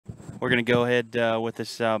We're going to go ahead with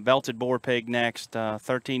this belted boar pig next,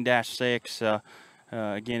 13-6.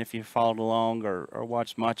 Again, if you followed along or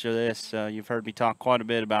watched much of this, you've heard me talk quite a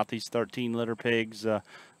bit about these 13 litter pigs.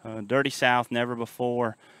 Dirty South, never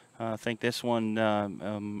before. I think this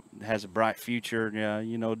one has a bright future,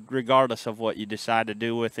 you know, regardless of what you decide to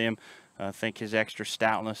do with him. I think his extra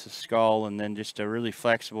stoutness, his skull, and then just a really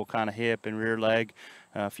flexible kind of hip and rear leg.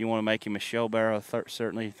 If you want to make him a show barrow,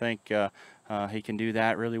 certainly think he can do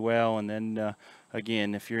that really well. And then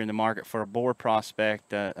again, if you're in the market for a boar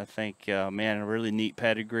prospect, I think, man, a really neat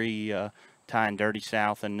pedigree, tying Dirty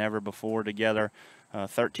South and Never Before together.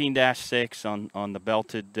 13-6 on the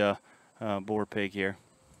belted boar pig here.